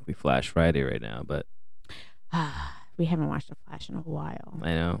 technically Flash Friday right now, but we haven't watched The Flash in a while.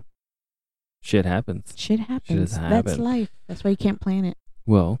 I know. Shit happens. Shit happens. Shit has That's happened. life. That's why you can't plan it.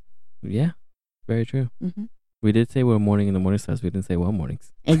 Well, yeah, very true. Mm-hmm. We did say we're morning in the morning stars. We didn't say what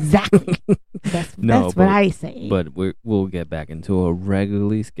mornings. Exactly. That's what I say. But we'll get back into a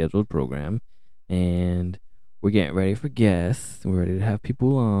regularly scheduled program, and we're getting ready for guests. We're ready to have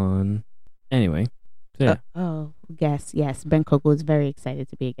people on. Anyway, so yeah. Guests. Yes, Ben Coco is very excited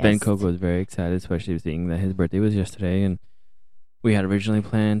to be a guest. Ben Coco is very excited, especially seeing that his birthday was yesterday, and we had originally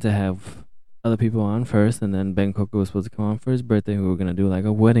planned to have other people on first, and then Ben Coco was supposed to come on for his birthday. We were gonna do like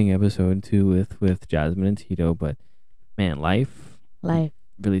a wedding episode too with Jasmine and Tito, but man, life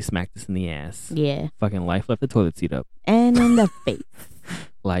really smacked us in the ass. Yeah, fucking life left the toilet seat up, and in the face.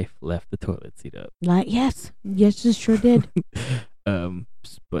 Life left the toilet seat up. Yes, it sure did.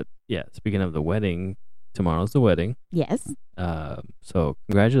 But yeah, speaking of the wedding, tomorrow's the wedding. Yes. So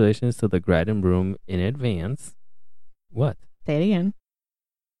congratulations to the bride and groom in advance. What? Say it again.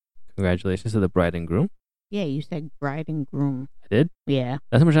 Congratulations to the bride and groom. Yeah, you said bride and groom. I did? Yeah.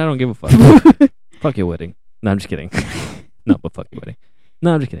 That's how much I don't give a fuck. Fuck your wedding. No, I'm just kidding. No, but fuck your wedding.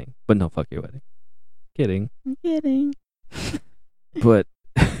 No, I'm just kidding. But no, fuck your wedding. Kidding. I'm kidding. But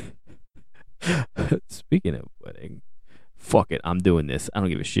speaking of wedding, fuck it. I'm doing this. I don't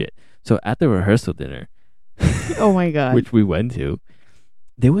give a shit. So at the rehearsal dinner, oh my God, which we went to,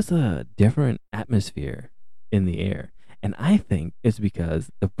 there was a different atmosphere in the air. And I think it's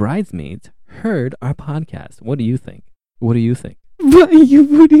because the bridesmaids heard our podcast. What do you think? What do you think? What are you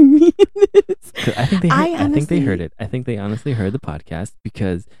putting me in this? I think they heard it. I think they honestly heard the podcast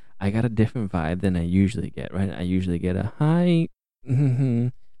because I got a different vibe than I usually get, right? I usually get a hi. You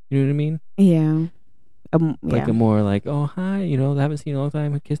know what I mean? Yeah. Like a more like, oh, hi, I haven't seen you in a long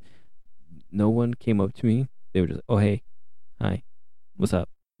time. A kiss. No one came up to me. They were just, oh, hey, hi, what's up?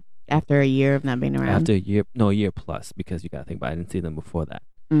 After a year of not being around? After a year plus, because you got to think about it, I didn't see them before that.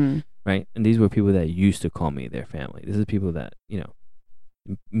 Right? And these were people that used to call me their family. This is people that,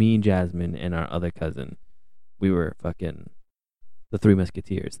 me and Jasmine and our other cousin, we were fucking the Three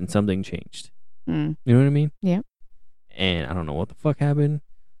Musketeers, and something changed. You know what I mean? Yeah. And I don't know what the fuck happened,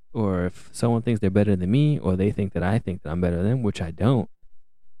 or if someone thinks they're better than me, or they think that I think that I'm better than them, which I don't.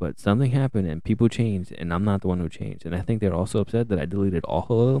 But something happened and people changed, and I'm not the one who changed. And I think they're also upset that I deleted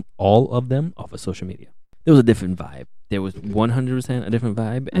all of them off of social media. There was a different vibe. There was 100% a different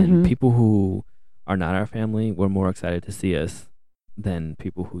vibe, and people who are not our family were more excited to see us than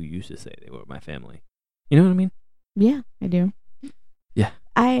people who used to say they were my family. You know what I mean? Yeah, I do. Yeah.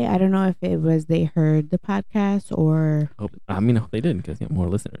 I don't know if it was they heard the podcast or... I hope they didn't, because more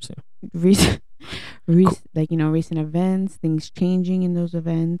listeners. Recent events, things changing in those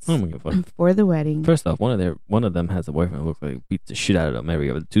events. Oh my God. For the wedding. First off, one of them has a boyfriend who looks like beats the shit out of them every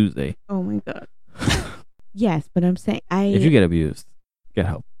other Tuesday. Oh my God. Yes, but I'm saying if you get abused, get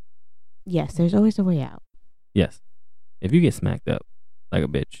help. Yes, there's always a way out. Yes. If you get smacked up like a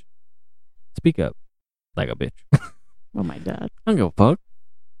bitch, speak up like a bitch. Oh my God. I don't give a fuck.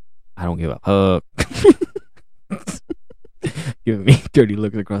 I don't give a fuck. Giving me dirty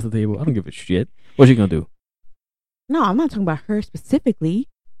looks across the table. I don't give a shit. What's she gonna do? No, I'm not talking about her specifically.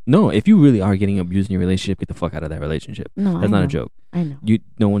 No, if you really are getting abused in your relationship, get the fuck out of that relationship. No, that's not a joke. I know.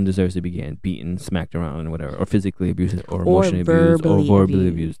 No one deserves to be getting beaten, smacked around, or whatever, or physically abused, or emotionally abused, or verbally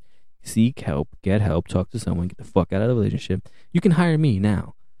abused. Seek help, get help, talk to someone, get the fuck out of the relationship. You can hire me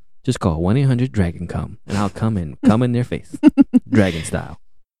now. Just call 1-800-DRAGON-COME, and I'll come in their face, dragon style.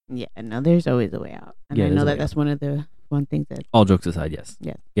 Yeah, no, there's always a way out, and I know that's one thing that. All jokes aside, yes.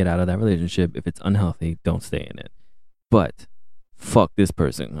 Yeah. Get out of that relationship. If it's unhealthy, don't stay in it. But fuck this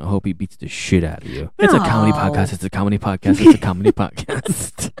person. I hope he beats the shit out of you. It's a comedy podcast. It's a comedy podcast. It's a comedy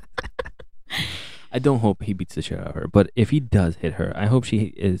podcast. I don't hope he beats the shit out of her, but if he does hit her, I hope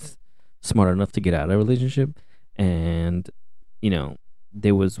she is smart enough to get out of a relationship, and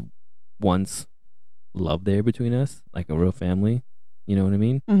there was once love there between us, like a real family. You know what I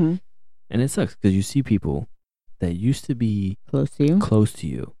mean? Mm-hmm. And it sucks because you see people that used to be close to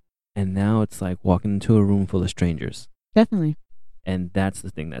you, and now it's like walking into a room full of strangers. Definitely. And that's the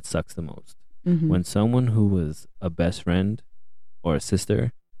thing that sucks the most. Mm-hmm. When someone who was a best friend or a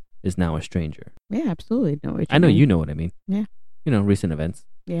sister is now a stranger. Yeah, absolutely. I know you know what I mean. Yeah. Recent events.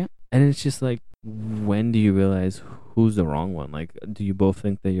 Yeah. And it's just like, when do you realize who's the wrong one? Like, do you both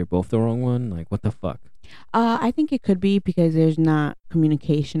think that you're both the wrong one? Like, what the fuck? I think it could be because there's not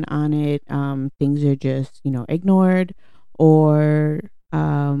communication on it. Things are just, ignored, or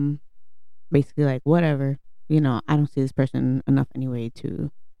basically like whatever. I don't see this person enough anyway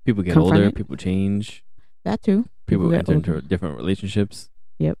to People get confront older, it. people change, That too. people get enter into older. different relationships.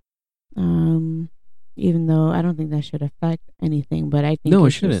 Even though I don't think that should affect anything, but I think No, it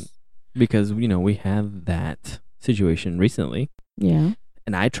it's shouldn't. just- Because, we had that situation recently, yeah.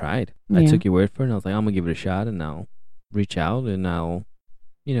 and I tried. I Yeah. took your word for it, and I was like, I'm going to give it a shot, and I'll reach out, and I'll,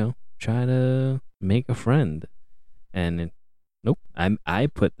 try to make a friend. And nope, I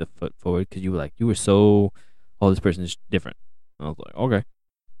put the foot forward because you were like, this person is different. And I was like, okay.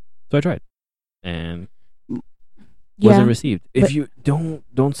 So I tried, and wasn't received. If but- you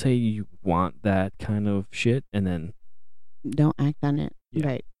don't say you want that kind of shit, and then Don't act on it.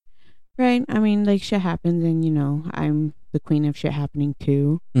 Yeah. Right. I mean, like, shit happens, and I'm the queen of shit happening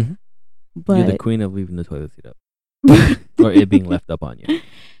too. Mhm. But you're the queen of leaving the toilet seat up or it being left up on you.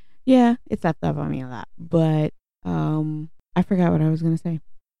 yeah, it's left up on me a lot. But I forgot what I was gonna say.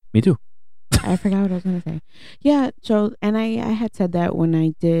 Me too. I forgot what I was gonna say. Yeah. So, and I had said that when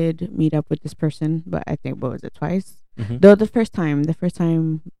I did meet up with this person, but I think, what was it, twice? Mhm. Though the first time, the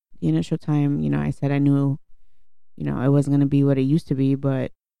initial time, I said I knew, it wasn't gonna be what it used to be,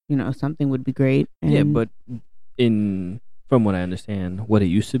 but something would be great. And Yeah, but from what I understand, what it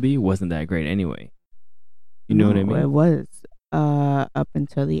used to be wasn't that great anyway. You know what I no, mean? It was up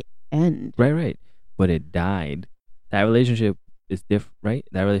until the end. Right. But it died. That relationship is different, right?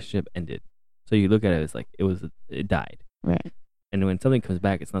 That relationship ended. So you look at it as like it died. Right. And when something comes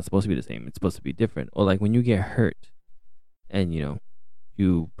back, it's not supposed to be the same. It's supposed to be different. Or like when you get hurt and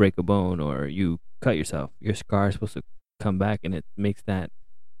you break a bone or you cut yourself, your scar is supposed to come back, and it makes that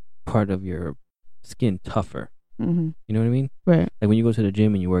part of your skin tougher. Mm-hmm. You know what I mean? Right. Like when you go to the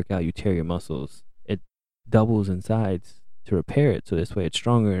gym and you work out, you tear your muscles. It doubles in size to repair it, so this way it's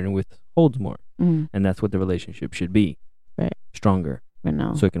stronger and it withholds more. Mm-hmm. And that's what the relationship should be. Right. Stronger, But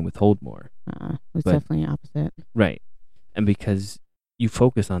no, so it can withhold more. it's but- definitely opposite. Right. And because you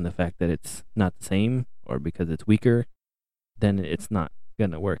focus on the fact that it's not the same, or because it's weaker, then it's not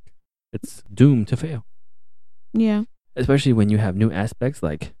gonna work. It's doomed to fail. Yeah. Especially when you have new aspects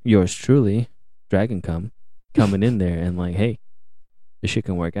like yours truly, Dragon coming in there and like, hey, this shit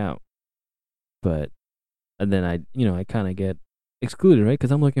can work out. But and then I kind of get excluded, right?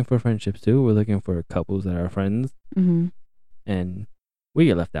 Because I'm looking for friendships too. We're looking for couples that are friends, Mm-hmm. and we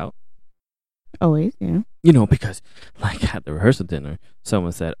get left out. Always. Yeah. Because like at the rehearsal dinner,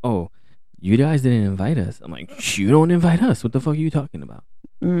 someone said, "Oh, you guys didn't invite us." I'm like, "You don't invite us. What the fuck are you talking about?"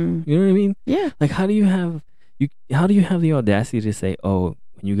 Mm. You know what I mean? Yeah. Like, how do you have the audacity to say, "Oh,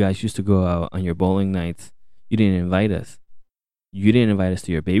 when you guys used to go out on your bowling nights, you didn't invite us. You didn't invite us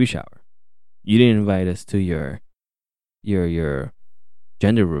to your baby shower. You didn't invite us to your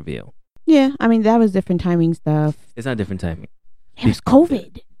gender reveal." Yeah. I mean, that was different timing stuff. It's not different timing. It was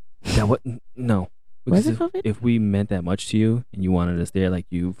COVID. That what? No. Was it Because COVID? if we meant that much to you and you wanted us there, like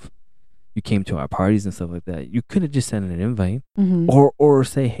you came to our parties and stuff like that, you could have just sent an invite, Mm-hmm. or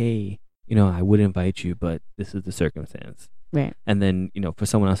say, "Hey, I would invite you, but this is the circumstance." Right. And then for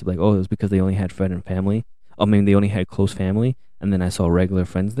someone else to be like, "Oh, it was because they only had friend and family." I mean, they only had close family, and then I saw regular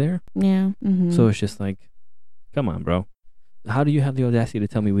friends there. Yeah. Mm-hmm. So it's just like, come on, bro. How do you have the audacity to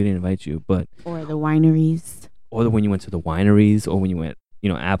tell me we didn't invite you? But or the wineries. or when you went to the wineries, or when you went,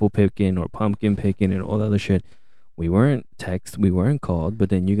 apple picking or pumpkin picking and all that other shit. We weren't texted, we weren't called, but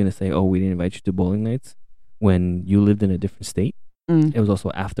then you're going to say, "Oh, we didn't invite you to bowling nights," when you lived in a different state. Mm. It was also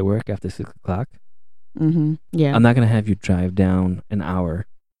after work, after 6 o'clock. Mm-hmm. Yeah. I'm not going to have you drive down an hour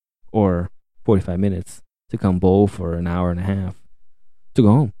or 45 minutes to come bowl for an hour and a half to go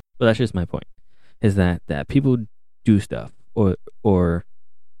home. But that's just my point, is that people do stuff or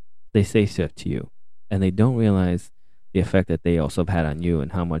they say stuff to you, and they don't realize the effect that they also have had on you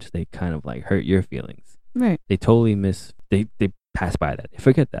and how much they kind of like hurt your feelings. Right. They totally they pass by that. They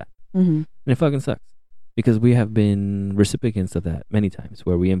forget that. Mm-hmm. And it fucking sucks. Because we have been recipients of that many times,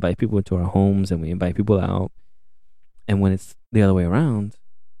 where we invite people into our homes and we invite people out. And when it's the other way around,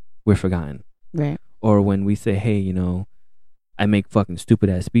 we're forgotten. Right. Or when we say, "Hey, I make fucking stupid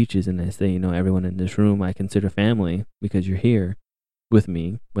ass speeches and I say, everyone in this room I consider family because you're here with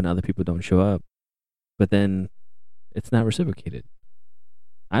me when other people don't show up." But then it's not reciprocated.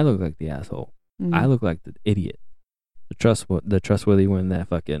 I look like the asshole. Mm-hmm. I look like the idiot. The trustworthy one that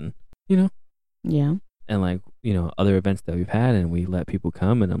fucking, Yeah. and like, other events that we've had and we let people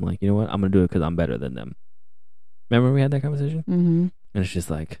come and I'm like, you know what? I'm going to do it because I'm better than them. Remember we had that conversation? Mm-hmm. And it's just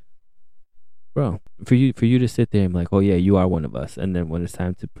like, bro, for you to sit there and be like, oh yeah, you are one of us, and then when it's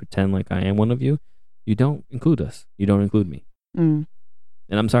time to pretend like I am one of you, you don't include us. You don't include me. Mm.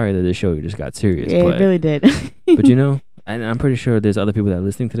 And I'm sorry that this show just got serious. Yeah, but, it really did. but you know, and I'm pretty sure there's other people that are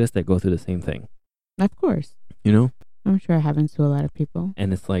listening to this that go through the same thing. Of course. You know? I'm sure it happens to a lot of people.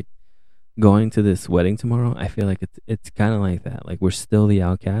 And it's like going to this wedding tomorrow. I feel like it's kind of like that. Like we're still the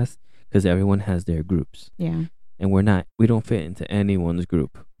outcast because everyone has their groups. Yeah. And we don't fit into anyone's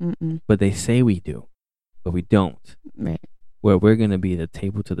group. Mm-mm. But they say we do, but we don't. Right. Where we're going to be the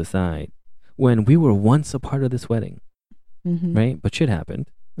table to the side when we were once a part of this wedding. Mm-hmm. Right? But shit happened.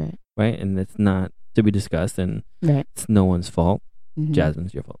 Right. Right? And it's not to be discussed, and right. It's no one's fault. Mm-hmm.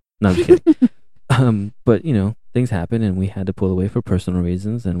 Jasmine's your fault. No, I'm just kidding. But, you know, things happen, and we had to pull away for personal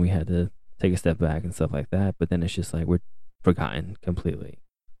reasons, and we had to take a step back and stuff like that. But then it's just like we're forgotten completely.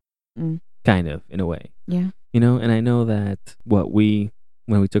 Kind of, in a way. Yeah. You know, and I know that when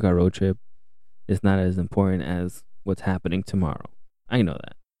we took our road trip, is not as important as what's happening tomorrow. I know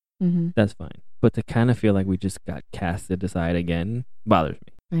that. Mm-hmm. That's fine. But to kind of feel like we just got casted aside again bothers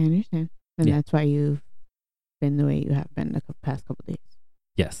me. I understand. And that's why you've been the way you have been the past couple days.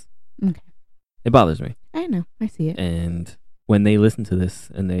 Yes. Okay. It bothers me. I know. I see it. And when they listen to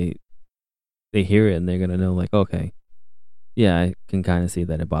this and they hear it and they're going to know like, okay, yeah, I can kind of see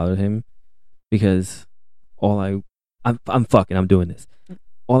that it bothered him because I'm doing this.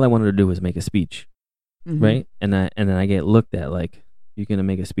 All I wanted to do was make a speech. Mm-hmm. Right? And then I get looked at like, you're going to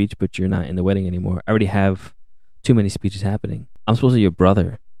make a speech, but you're not in the wedding anymore. I already have too many speeches happening. I'm supposed to be your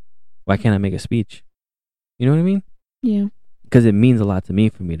brother. Why can't I make a speech? You know what I mean? Yeah. Because it means a lot to me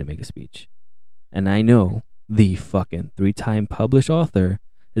for me to make a speech. And I know the fucking 3-time published author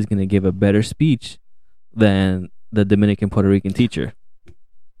is going to give a better speech than the Dominican Puerto Rican teacher.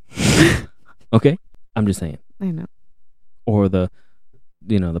 Okay? I'm just saying. I know. Or the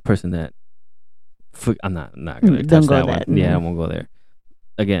person that I'm not going to touch that one. Yeah, I won't go there.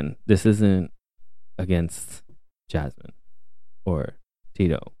 Again, this isn't against Jasmine or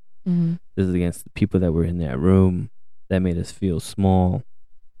Tito. Mm-hmm. This is against the people that were in that room that made us feel small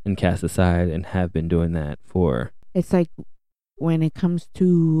and cast aside and have been doing that for... It's like when it comes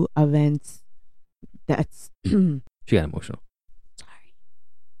to events, that's... She got emotional.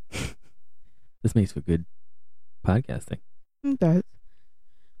 Sorry. This makes for good podcasting. It does.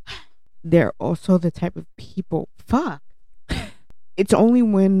 They're also the type of people... Fuck. It's only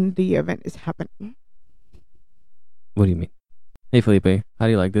when the event is happening. What do you mean? Hey, Felipe, how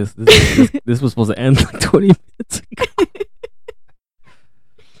do you like this? This was supposed to end like 20 minutes ago.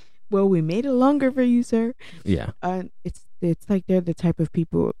 Well, we made it longer for you, sir. Yeah. It's like they're the type of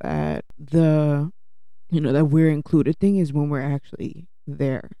people at that we're included thing is when we're actually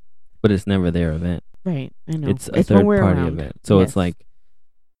there. But it's never their event. Right, I know. It's a third party event. So yes.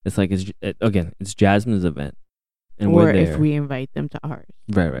 it's Jasmine's event. And or we're there. If we invite them to ours.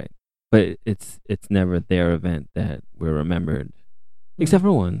 Right. But it's never their event that we're remembered. Except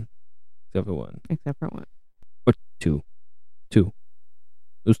for one. Except for one. Or two. It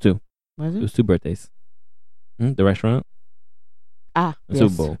was two. Was it? It was 2 birthdays. The restaurant. The yes.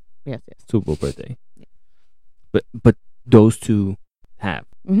 Super Bowl. Yes. Super Bowl birthday. Yeah. But those two have.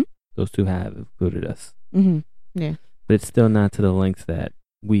 Mm-hmm. Those two have included us. Mm-hmm. Yeah. But it's still not to the length that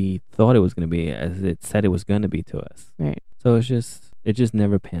we thought it was going to be, as it said it was going to be to us. Right. So it just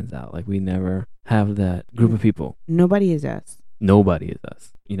never pans out. Like we never have that group of people. Nobody is us. Nobody is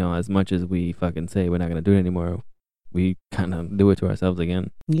us. You know, as much as we fucking say we're not going to do it anymore, we kind of do it to ourselves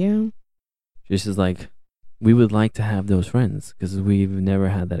again. Yeah. Just as like, we would like to have those friends because we've never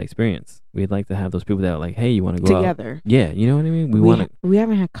had that experience. We'd like to have those people that are like, hey, you want to go together out? Yeah, you know what I mean? We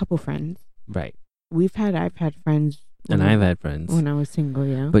haven't had couple friends. Right. I've had friends. I've had friends. When I was single,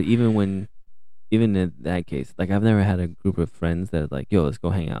 yeah. But even in that case, like I've never had a group of friends that are like, yo, let's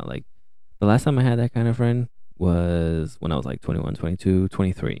go hang out. Like the last time I had that kind of friend was when I was like 21, 22,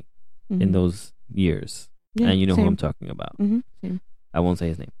 23 in those years. Yeah, and you know same. who I'm talking about. Mm-hmm, same. I won't say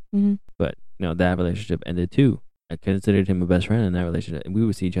his name. Mm-hmm. But, that relationship ended too. I considered him a best friend in that relationship. And we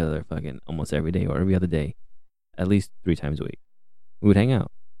would see each other fucking almost every day or every other day, at least 3 times a week. We would hang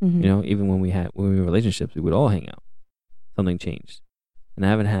out. Mm-hmm. Even when we were in relationships, we would all hang out. Something changed. And I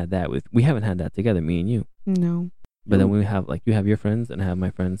haven't had that we haven't had that together, me and you. No. But then we have, like, you have your friends and I have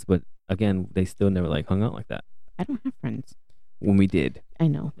my friends. But again, they still never, like, hung out like that. I don't have friends. When we did. I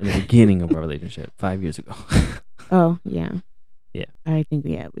know. In the beginning of our relationship, 5 years ago. Oh, yeah. Yeah. I think,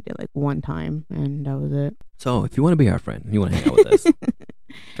 we did like one time and that was it. So, if you want to be our friend, you want to hang out with us,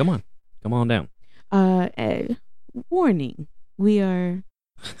 come on down. Warning. We are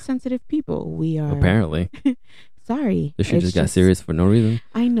sensitive people. We are. Apparently. sorry. This shit just got serious for no reason.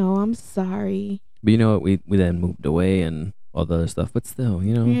 I know. I'm sorry. But you know what? We then moved away and all the other stuff. But still,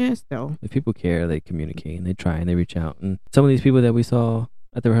 you know. Yeah, still. If people care, they communicate and they try and they reach out. And some of these people that we saw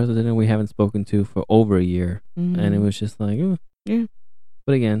at the rehearsal dinner, we haven't spoken to for over a year. Mm-hmm. And it was just like, yeah.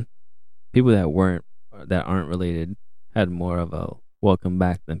 But again, people that aren't related had more of a welcome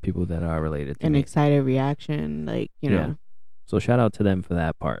back than people that are related to An me. excited reaction, like, you know. So shout out to them for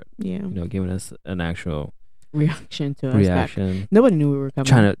that part. Yeah. You know, giving us an actual reaction to us back. reaction. Nobody knew we were coming.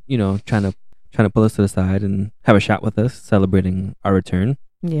 Trying to pull us to the side and have a shot with us, celebrating our return.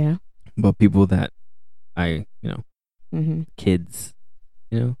 Yeah. But people that Mm-hmm. kids,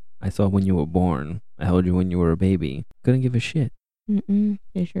 I saw when you were born. I held you when you were a baby. Couldn't give a shit.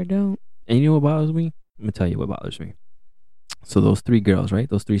 They sure don't. And you know what bothers me? I'm going to tell you what bothers me. So those 3 girls, right?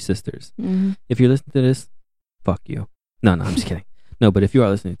 Those 3 sisters. Mm-hmm. If you're listening to this, fuck you. No, I'm just kidding. No, but if you are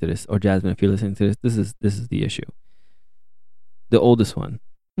listening to this, or Jasmine, if you're listening to this is the issue. The oldest one,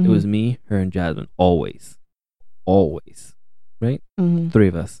 Mm-hmm. it was me, her, and Jasmine. Always. Right? Mm-hmm. 3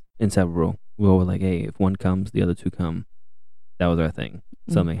 of us, inseparable. We all were like, hey, if one comes, the other 2 come. That was our thing.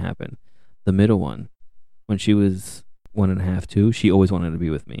 Something happened. The middle one, when she was 1.5, 2, she always wanted to be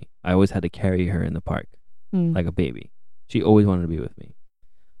with me. I always had to carry her in the park like a baby. She always wanted to be with me.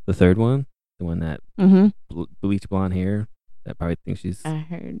 The third one, the one that bleached blonde hair, that probably thinks she's I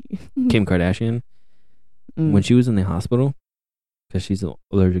heard you. Kim Kardashian. When she was in the hospital, because she's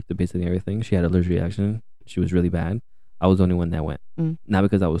allergic to basically everything, she had an allergic reaction. She was really bad. I was the only one that went. Not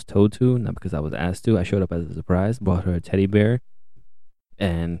because I was told to, not because I was asked to. I showed up as a surprise, brought her a teddy bear,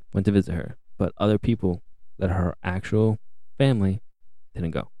 and went to visit her. But other people that are her actual family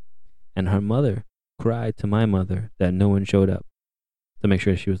didn't go. And her mother cried to my mother that no one showed up to make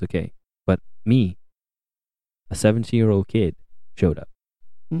sure she was okay. But me, a 17-year-old kid, showed up.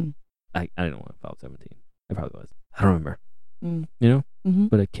 I didn't know if I was 17. I probably was. I don't remember.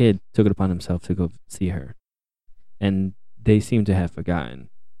 But a kid took it upon himself to go see her. And they seem to have forgotten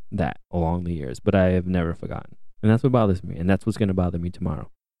that along the years. But I have never forgotten. And that's what bothers me. And that's what's going to bother me tomorrow.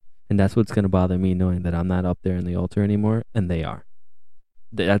 And that's what's going to bother me, knowing that I'm not up there in the altar anymore. And they are.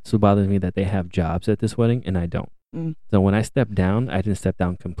 That's what bothers me, that they have jobs at this wedding and I don't. So when I stepped down, I didn't step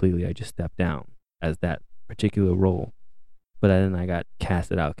down completely. I just stepped down as that particular role. But then I got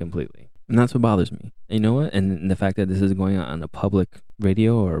casted out completely. And that's what bothers me. And you know what? And the fact that this is going on a public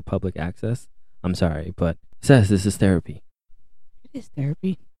radio or public access, I'm sorry, but it says this is therapy. It is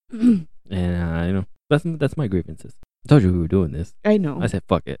therapy. And, that's my grievances. I told you we were doing this. I know. I said,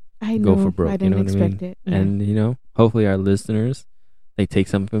 fuck it. I know. Go for broke. I didn't expect it. Yeah. And, hopefully our listeners, they take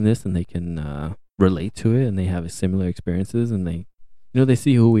something from this and they can relate to it and they have similar experiences and they, they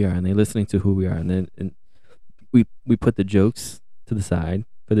see who we are and they're listening to who we are. And then we put the jokes to the side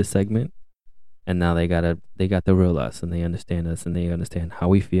for this segment. And now they got the real us and they understand us and they understand how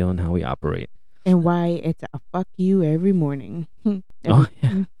we feel and how we operate. And why it's a fuck you every morning. Oh,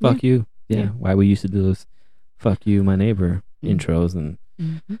 yeah. Fuck you. Yeah. Why we used to do those fuck you, my neighbor intros. And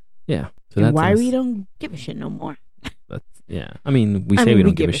yeah. So and why we don't give a shit no more. Yeah. I mean, we say we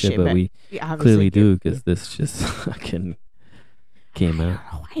don't give a shit, but we clearly do because this just fucking came out.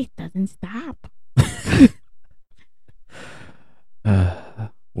 I don't know why it doesn't stop.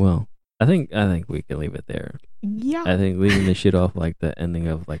 Well, I think we can leave it there. Yeah. I think leaving this shit off like the ending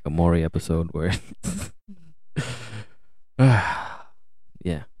of like a Maury episode where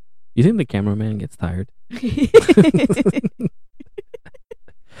yeah. You think the cameraman gets tired?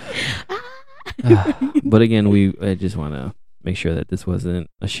 But again, I just want to make sure that this wasn't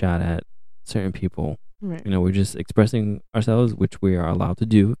a shot at certain people. Right. We're just expressing ourselves, which we are allowed to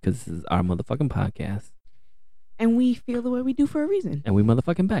do because this is our motherfucking podcast. And we feel the way we do for a reason. And we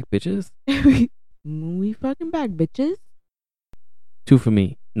motherfucking back, bitches. We fucking back, bitches. 2 for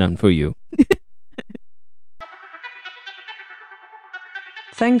me, none for you.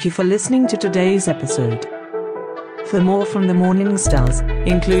 Thank you for listening to today's episode. For more from the Morning Stars,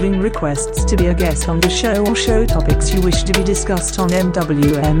 including requests to be a guest on the show or show topics you wish to be discussed on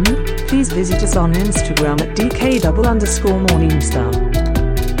MWM, please visit us on Instagram at DK_Morningstar.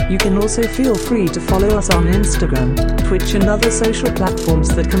 You can also feel free to follow us on Instagram, Twitch and other social platforms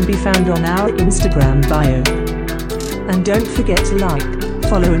that can be found on our Instagram bio. And don't forget to like,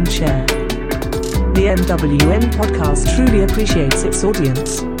 follow and share. The MWM podcast truly appreciates its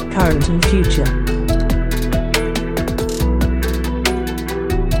audience, current and future.